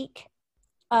second week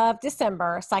of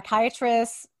December,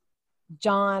 psychiatrist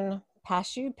John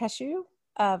Peshu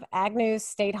of Agnews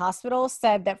State Hospital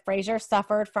said that Frazier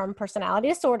suffered from personality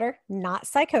disorder, not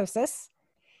psychosis.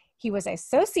 He was a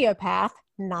sociopath,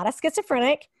 not a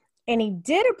schizophrenic, and he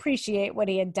did appreciate what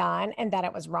he had done and that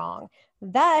it was wrong.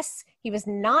 Thus, he was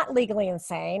not legally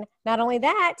insane. Not only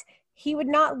that, he would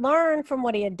not learn from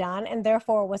what he had done and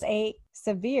therefore was a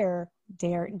severe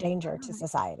danger to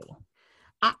society.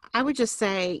 I would just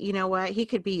say, you know what? He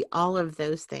could be all of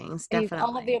those things, He's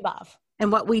all of the definitely. above.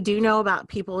 And what we do know about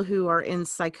people who are in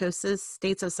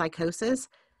states of psychosis,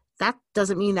 that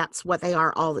doesn't mean that's what they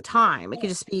are all the time. It could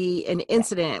just be an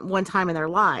incident one time in their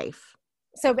life.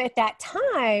 So at that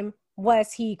time,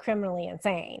 was he criminally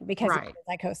insane because he was Right. in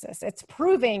psychosis? It's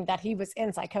proving that he was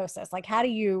in psychosis. Like, how do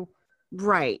you,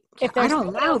 Right. if I there's don't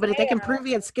someone know, else but if they can there? prove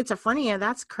he had schizophrenia,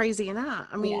 that's crazy enough.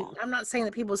 I mean, Yeah. I'm not saying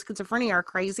that people with schizophrenia are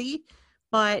crazy,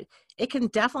 but it can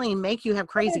definitely make you have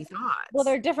crazy Well, there thoughts.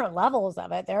 are different levels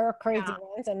of it. There are crazy Yeah.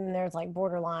 ones, and then there's like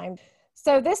borderline.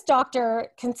 So this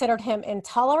doctor considered him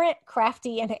intolerant,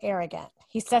 crafty, and arrogant.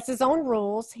 He sets his own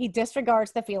rules. He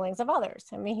disregards the feelings of others.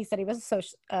 I mean, he said he was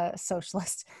a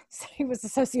socialist. So he was a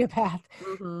sociopath.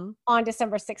 Mm-hmm. On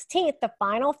December 16th, the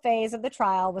final phase of the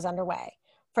trial was underway.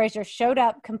 Frazier showed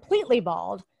up completely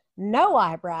bald, no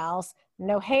eyebrows,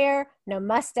 no hair, no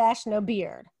mustache, no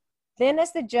beard. Then,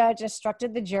 as the judge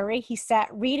instructed the jury, he sat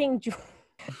reading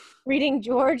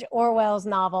George Orwell's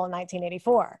novel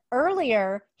 1984.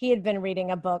 Earlier, he had been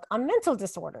reading a book on mental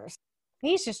disorders.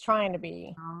 He's just trying to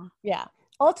be, yeah.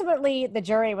 Ultimately, the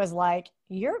jury was like,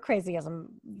 you're crazy.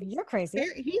 You're crazy.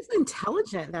 He's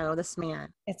intelligent, though, this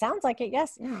man. It sounds like it,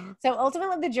 yes. Yeah. So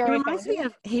ultimately, the jury found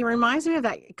him. He reminds me of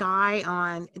that guy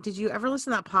on, did you ever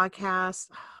listen to that podcast?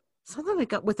 Something that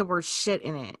got with the word shit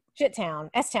in it. Shit Town,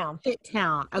 S Town. Shit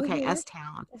Town. Okay, Mm-hmm. S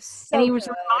Town. And So he was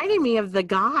good. reminding me of the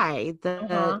guy,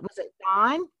 Uh-huh. was it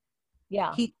Don?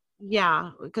 Yeah.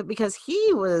 Yeah, because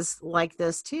he was like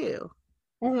this too.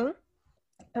 Mm-hmm.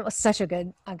 It was such a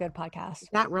good podcast.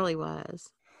 That really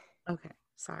was. Okay,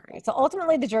 sorry. So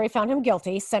ultimately, the jury found him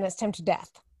guilty, sentenced him to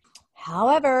death.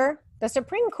 However, the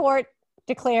Supreme Court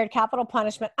declared capital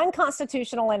punishment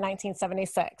unconstitutional in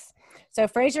 1976. So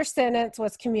Frazier's sentence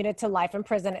was commuted to life in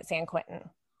prison at San Quentin.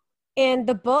 In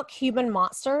the book Human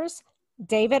Monsters,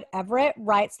 David Everett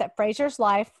writes that Frazier's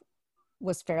life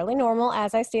was fairly normal,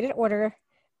 as I stated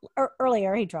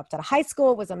earlier. He dropped out of high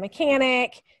school, was a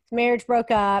mechanic, his marriage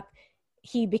broke up,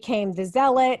 he became the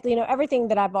zealot, everything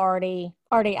that I've already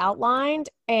outlined,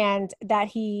 and that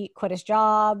he quit his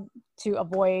job to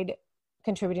avoid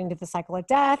contributing to the cycle of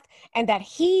death, and that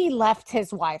he left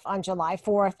his wife on July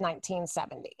 4th,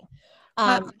 1970.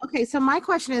 Okay, so my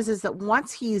question is that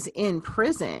once he's in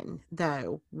prison,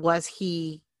 though, was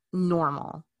he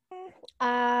normal?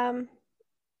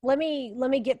 Let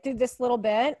me get through this little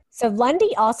bit. So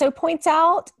Lundy also points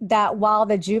out that while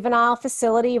the juvenile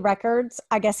facility records,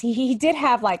 I guess he did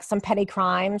have like some petty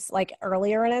crimes like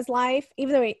earlier in his life,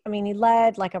 even though he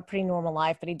led like a pretty normal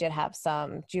life, but he did have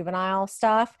some juvenile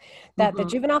stuff, that the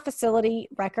juvenile facility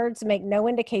records make no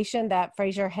indication that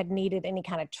Frazier had needed any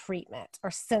kind of treatment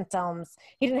or symptoms.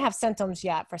 He didn't have symptoms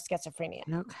yet for schizophrenia.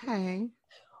 Okay.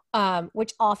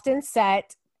 Which often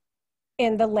set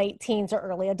in the late teens or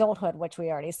early adulthood, which we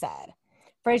already said.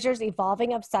 Frazier's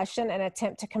evolving obsession and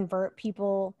attempt to convert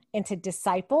people into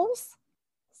disciples.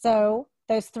 So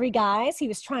those three guys, he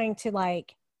was trying to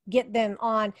like get them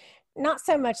on, not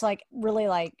so much like really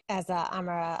like as I'm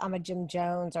a Jim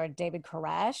Jones or a David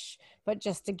Koresh, but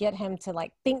just to get him to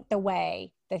like think the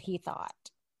way that he thought.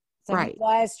 So Right. He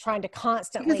was trying to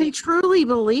constantly. Because he truly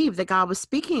believed that God was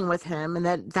speaking with him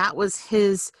and that was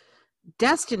his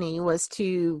destiny, was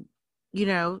to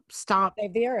stop.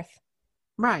 Save the earth.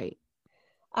 Right.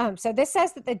 So this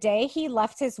says that the day he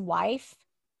left his wife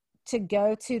to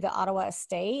go to the Ottawa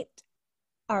estate,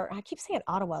 or I keep saying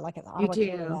Ottawa like it's Ottawa,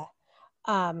 You do.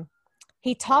 Canada.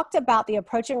 He talked about the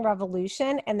approaching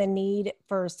revolution and the need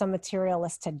for some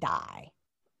materialists to die.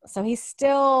 So he's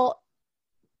still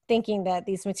thinking that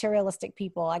these materialistic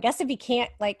people, I guess if he can't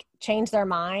like change their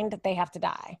mind, they have to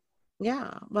die.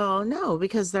 Yeah. Well, no,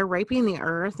 because they're raping the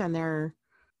earth and they're.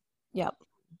 Yep.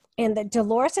 And that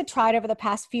Dolores had tried over the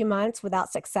past few months without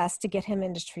success to get him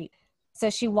into treatment. So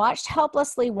she watched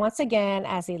helplessly once again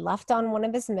as he left on one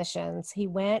of his missions. He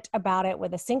went about it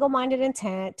with a single-minded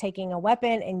intent, taking a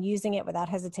weapon and using it without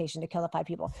hesitation to kill the 5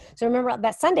 people. So remember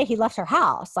that Sunday he left her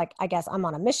house. Like, I guess I'm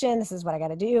on a mission. This is what I got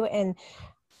to do. And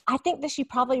I think that she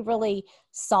probably really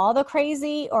saw the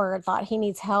crazy or thought he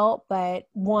needs help, but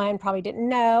one, probably didn't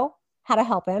know how to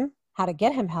help him, how to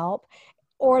get him help,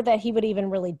 or that he would even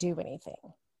really do anything.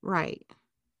 Right.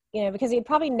 Because he'd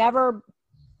probably never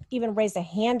even raised a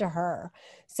hand to her.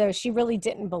 So she really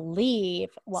didn't believe.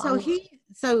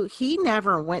 So he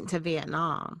never went to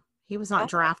Vietnam. He was not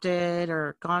drafted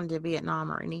or gone to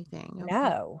Vietnam or anything. Okay.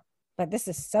 No, but this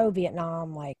is so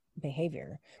Vietnam like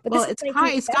behavior. But well, this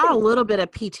it's got a little bit of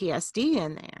PTSD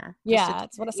in there. Yeah,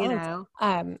 that's what it sounds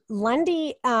like.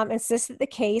 Lundy insists that the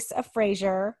case of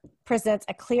Frazier presents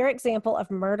a clear example of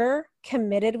murder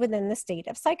committed within the state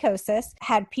of psychosis.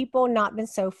 Had people not been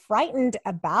so frightened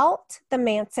about the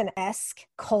Manson-esque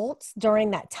cults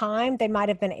during that time, they might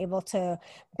have been able to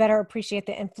better appreciate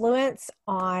the influence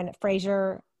on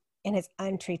Frazier and his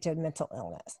untreated mental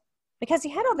illness. Because he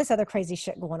had all this other crazy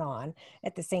shit going on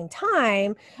at the same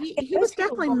time. He was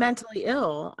definitely mentally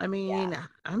ill. I mean,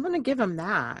 I'm going to give him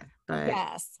that. But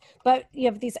yes. But you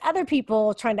have these other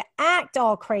people trying to act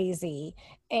all crazy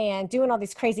and doing all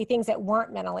these crazy things that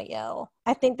weren't mentally ill.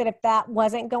 I think that if that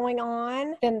wasn't going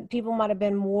on, then people might have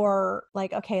been more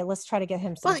like, okay, let's try to get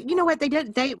him some. Well, you know what?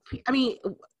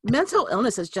 Mental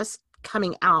illness is just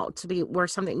coming out to be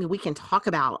something we can talk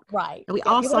about. Right. And we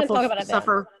all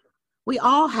suffer. We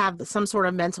all have some sort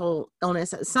of mental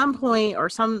illness at some point or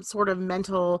some sort of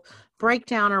mental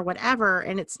breakdown or whatever.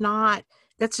 And that's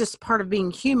just part of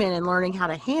being human and learning how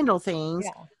to handle things.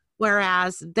 Yeah.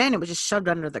 Whereas then it was just shoved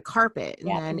under the carpet and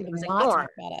then it was ignored.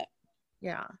 About it.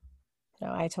 Yeah.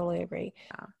 No, I totally agree.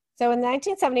 Yeah. So in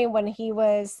 1970, when he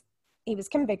was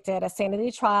convicted, a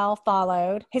sanity trial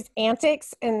followed. His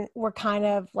antics were kind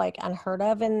of like unheard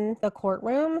of in the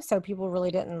courtroom. So people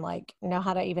really didn't know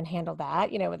how to even handle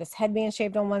that, with his head being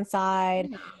shaved on one side,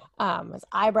 his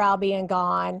eyebrow being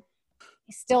gone.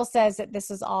 He still says that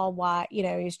this is all why, he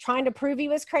was trying to prove he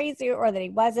was crazy or that he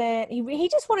wasn't. He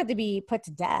just wanted to be put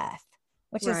to death,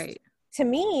 which is, to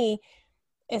me,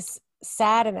 is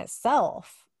sad in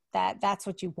itself. That's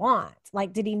what you want.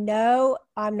 Did he know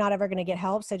I'm not ever going to get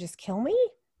help, so just kill me?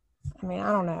 I mean, I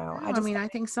don't know. I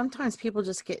think sometimes people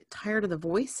just get tired of the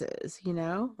voices, I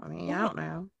don't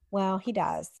know. Well, he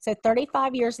does. So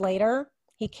 35 years later,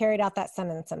 he carried out that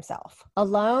sentence himself.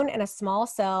 Alone in a small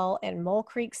cell in Mole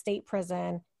Creek State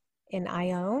Prison in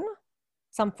Ione,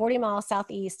 some 40 miles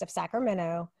southeast of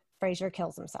Sacramento, Frazier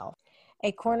kills himself.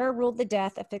 A coroner ruled the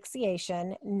death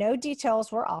asphyxiation. No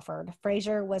details were offered.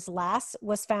 Frazier was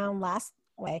found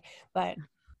but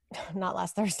not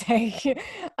last Thursday.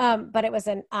 But it was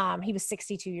he was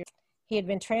 62 years. He had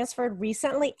been transferred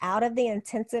recently out of the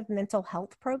intensive mental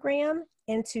health program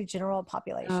into general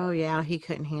population. Oh yeah, he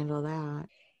couldn't handle that.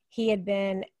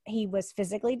 He was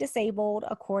physically disabled,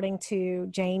 according to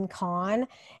Jane Kahn,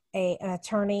 an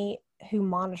attorney who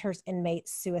monitors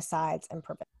inmates' suicides and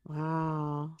prevention.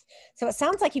 Wow. So it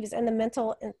sounds like he was in the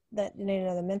mental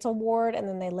ward, and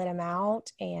then they let him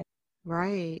out. And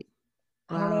right.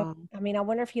 Wow. I don't know. I mean, I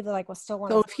wonder if he was still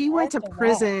on. So if he went to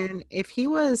prison, if he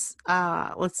was,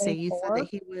 let's see, you said that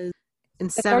he was in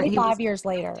 35 years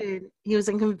later. He was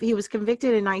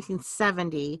convicted in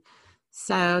 1970.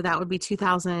 So that would be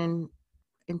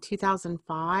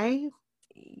 2005.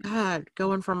 God,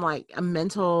 going from a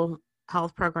mental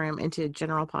health program into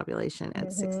general population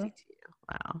at 62.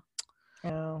 Wow.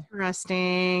 Oh.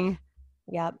 Interesting.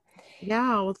 Yep.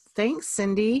 Yeah. Well, thanks,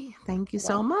 Cindy. Thank you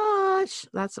so much.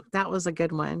 That was a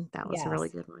good one. That was a really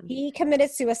good one. He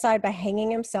committed suicide by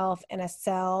hanging himself in a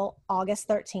cell August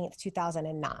 13th,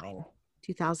 2009.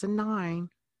 2009.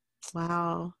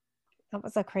 Wow. That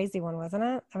was a crazy one, wasn't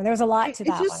it? I mean, there was a lot to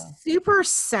that one. It's just super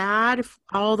sad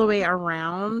all the way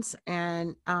around.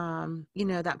 And,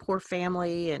 that poor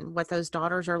family and what those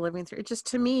daughters are living through.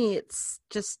 To me, it's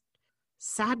just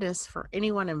sadness for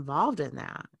anyone involved in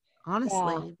that,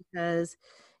 honestly, because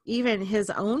even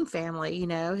his own family,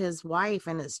 his wife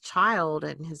and his child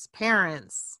and his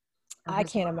parents. I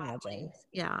can't imagine.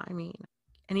 Yeah. I mean,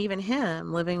 and even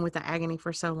him living with the agony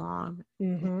for so long.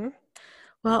 Mm-hmm.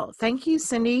 Well, thank you,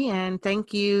 Cindy, and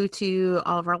thank you to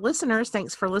all of our listeners.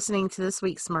 Thanks for listening to this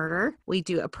week's Murder. We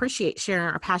do appreciate sharing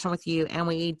our passion with you, and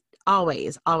we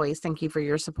always, always thank you for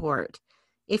your support.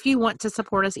 If you want to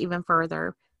support us even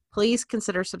further, please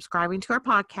consider subscribing to our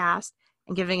podcast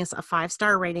and giving us a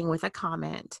 5-star rating with a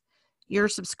comment. Your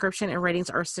subscription and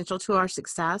ratings are essential to our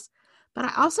success, but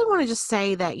I also want to just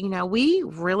say that, we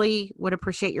really would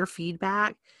appreciate your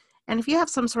feedback And if you have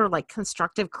some sort of like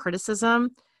constructive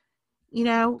criticism,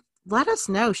 let us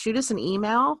know. Shoot us an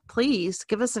email, please.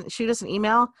 Shoot us an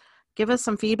email. Give us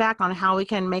some feedback on how we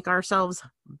can make ourselves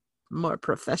more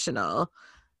professional.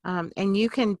 And you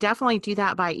can definitely do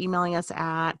that by emailing us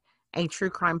at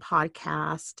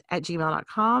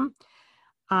atruecrimepodcast@gmail.com.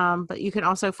 But you can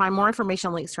also find more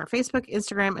information, links to our Facebook,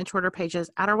 Instagram, and Twitter pages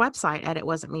at our website at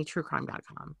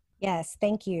itwasn'tmetruecrime.com. Yes,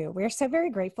 thank you. We're so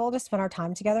very grateful to spend our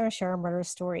time together and share our murder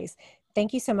stories.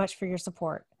 Thank you so much for your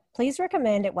support. Please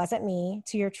recommend It Wasn't Me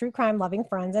to your true crime loving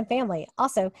friends and family.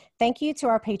 Also, thank you to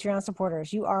our Patreon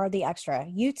supporters. You are the extra.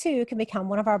 You too can become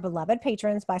one of our beloved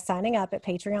patrons by signing up at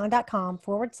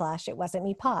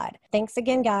patreon.com/itwasn'tmepod. Thanks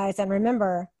again, guys. And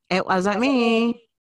remember, It wasn't me.